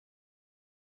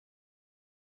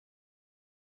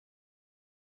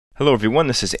Hello everyone,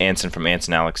 this is Anson from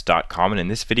AnsonAlex.com, and in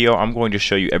this video I'm going to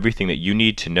show you everything that you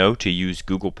need to know to use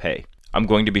Google Pay. I'm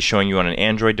going to be showing you on an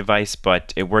Android device,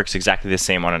 but it works exactly the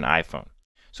same on an iPhone.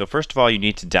 So first of all, you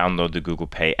need to download the Google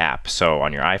Pay app. So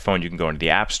on your iPhone you can go into the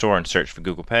App Store and search for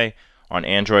Google Pay. On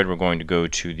Android we're going to go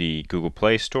to the Google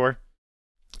Play Store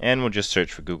and we'll just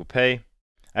search for Google Pay.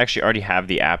 I actually already have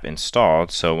the app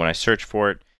installed, so when I search for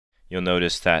it you'll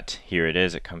notice that here it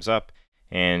is, it comes up,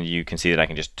 and you can see that I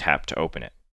can just tap to open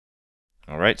it.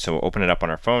 Alright, so we'll open it up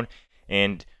on our phone,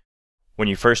 and when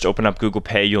you first open up Google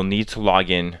Pay, you'll need to log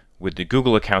in with the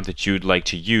Google account that you'd like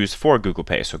to use for Google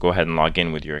Pay. So go ahead and log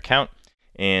in with your account,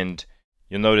 and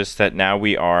you'll notice that now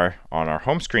we are on our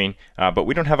home screen, but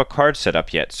we don't have a card set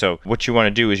up yet. So what you want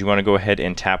to do is you want to go ahead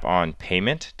and tap on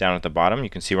Payment down at the bottom. You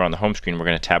can see we're on the home screen. We're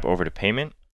going to tap over to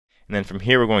Payment, and then from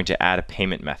here we're going to add a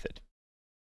payment method.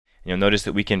 And you'll notice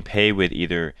that we can pay with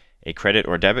either a credit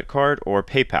or debit card or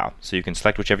PayPal. So you can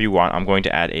select whichever you want. I'm going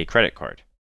to add a credit card.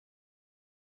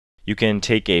 You can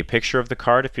take a picture of the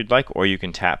card if you'd like, or you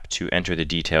can tap to enter the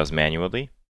details manually.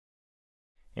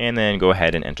 And then go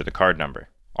ahead and enter the card number.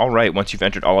 Alright, once you've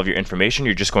entered all of your information,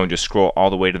 you're just going to scroll all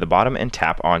the way to the bottom and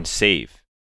tap on Save.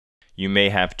 You may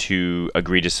have to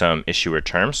agree to some issuer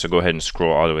terms, so go ahead and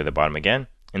scroll all the way to the bottom again,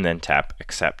 and then tap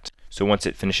Accept. So once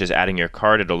it finishes adding your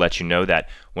card, it'll let you know that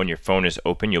when your phone is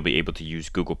open, you'll be able to use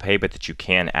Google Pay, but that you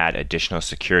can add additional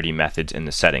security methods in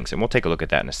the settings. And we'll take a look at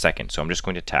that in a second. So I'm just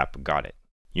going to tap Got It.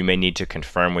 You may need to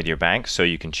confirm with your bank, so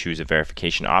you can choose a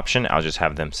verification option. I'll just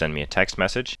have them send me a text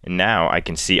message. And now I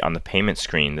can see on the payment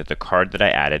screen that the card that I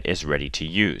added is ready to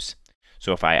use.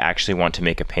 So if I actually want to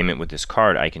make a payment with this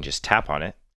card, I can just tap on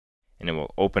it, and it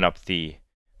will open up the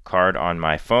card on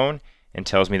my phone and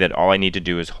tells me that all I need to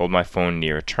do is hold my phone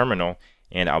near a terminal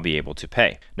and I'll be able to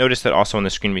pay. Notice that also on the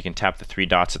screen we can tap the three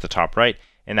dots at the top right,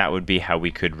 and that would be how we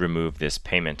could remove this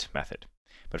payment method.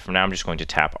 But for now I'm just going to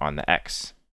tap on the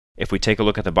X. If we take a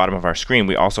look at the bottom of our screen,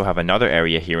 we also have another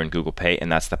area here in Google Pay, and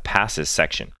that's the Passes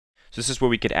section. So this is where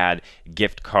we could add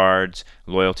gift cards,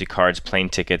 loyalty cards, plane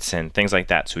tickets, and things like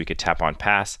that. So we could tap on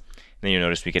Pass, and then you'll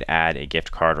notice we could add a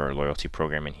gift card or a loyalty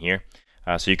program in here.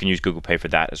 So you can use Google Pay for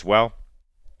that as well.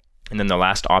 And then the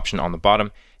last option on the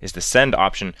bottom is the Send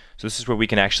option. So this is where we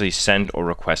can actually send or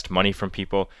request money from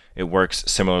people. It works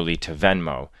similarly to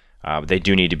Venmo. They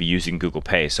do need to be using Google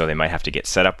Pay, so they might have to get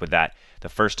set up with that the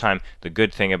first time. The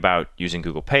good thing about using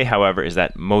Google Pay, however, is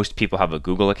that most people have a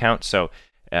Google account, so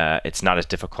it's not as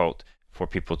difficult for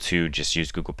people to just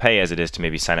use Google Pay as it is to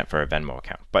maybe sign up for a Venmo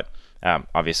account. But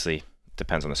obviously, it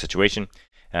depends on the situation.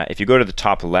 If you go to the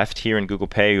top left here in Google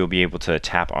Pay, you'll be able to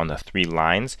tap on the three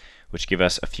lines, which give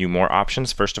us a few more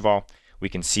options. First of all, we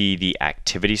can see the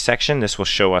activity section. This will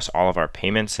show us all of our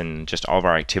payments and just all of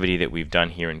our activity that we've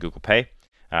done here in Google Pay.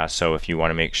 So if you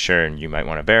want to make sure, and you might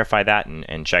want to verify that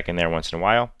and check in there once in a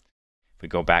while. If we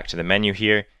go back to the menu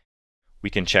here, we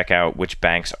can check out which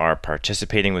banks are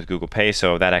participating with Google Pay.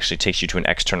 So that actually takes you to an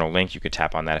external link. You could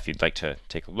tap on that if you'd like to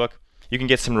take a look. You can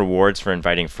get some rewards for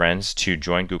inviting friends to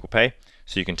join Google Pay.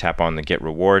 So you can tap on the Get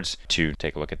Rewards to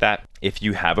take a look at that. If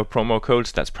you have a promo code,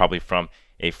 so that's probably from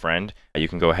a friend, you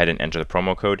can go ahead and enter the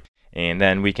promo code. And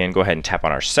then we can go ahead and tap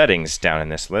on our settings down in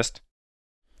this list.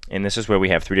 And this is where we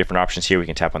have three different options here. We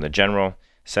can tap on the General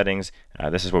Settings.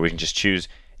 This is where we can just choose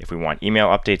if we want email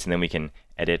updates, and then we can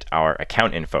edit our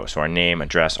account info. So our name,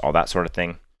 address, all that sort of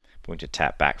thing. I'm going to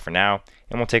tap back for now,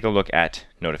 and we'll take a look at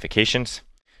notifications.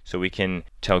 So we can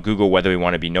tell Google whether we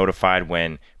want to be notified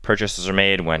when purchases are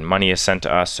made, when money is sent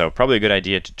to us. So probably a good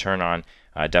idea to turn on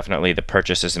definitely the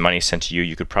purchases and money sent to you.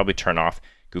 You could probably turn off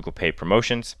Google Pay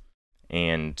promotions,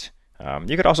 and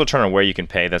you could also turn on where you can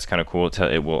pay. That's kind of cool.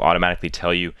 It will automatically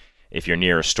tell you if you're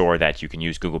near a store that you can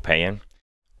use Google Pay in.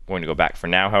 I'm going to go back for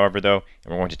now, however, though,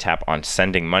 and we're going to tap on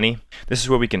Sending Money. This is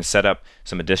where we can set up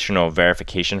some additional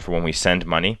verification for when we send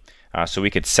money. So we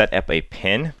could set up a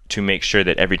PIN to make sure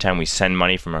that every time we send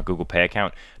money from our Google Pay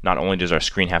account, not only does our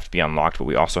screen have to be unlocked, but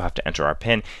we also have to enter our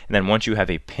PIN. And then once you have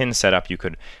a PIN set up, you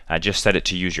could just set it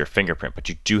to use your fingerprint, but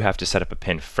you do have to set up a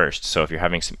PIN first. So if you're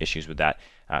having some issues with that,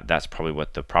 that's probably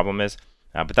what the problem is.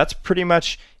 But that's pretty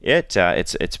much it.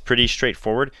 It's pretty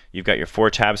straightforward. You've got your four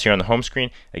tabs here on the home screen.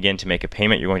 Again, to make a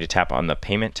payment, you're going to tap on the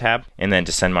Payment tab, and then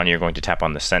to send money, you're going to tap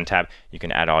on the Send tab. You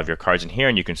can add all of your cards in here,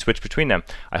 and you can switch between them.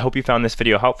 I hope you found this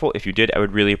video helpful. If you did, I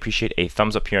would really appreciate a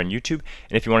thumbs up here on YouTube.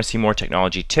 And if you want to see more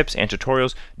technology tips and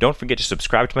tutorials, don't forget to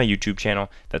subscribe to my YouTube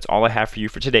channel. That's all I have for you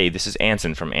for today. This is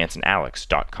Anson from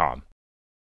AnsonAlex.com.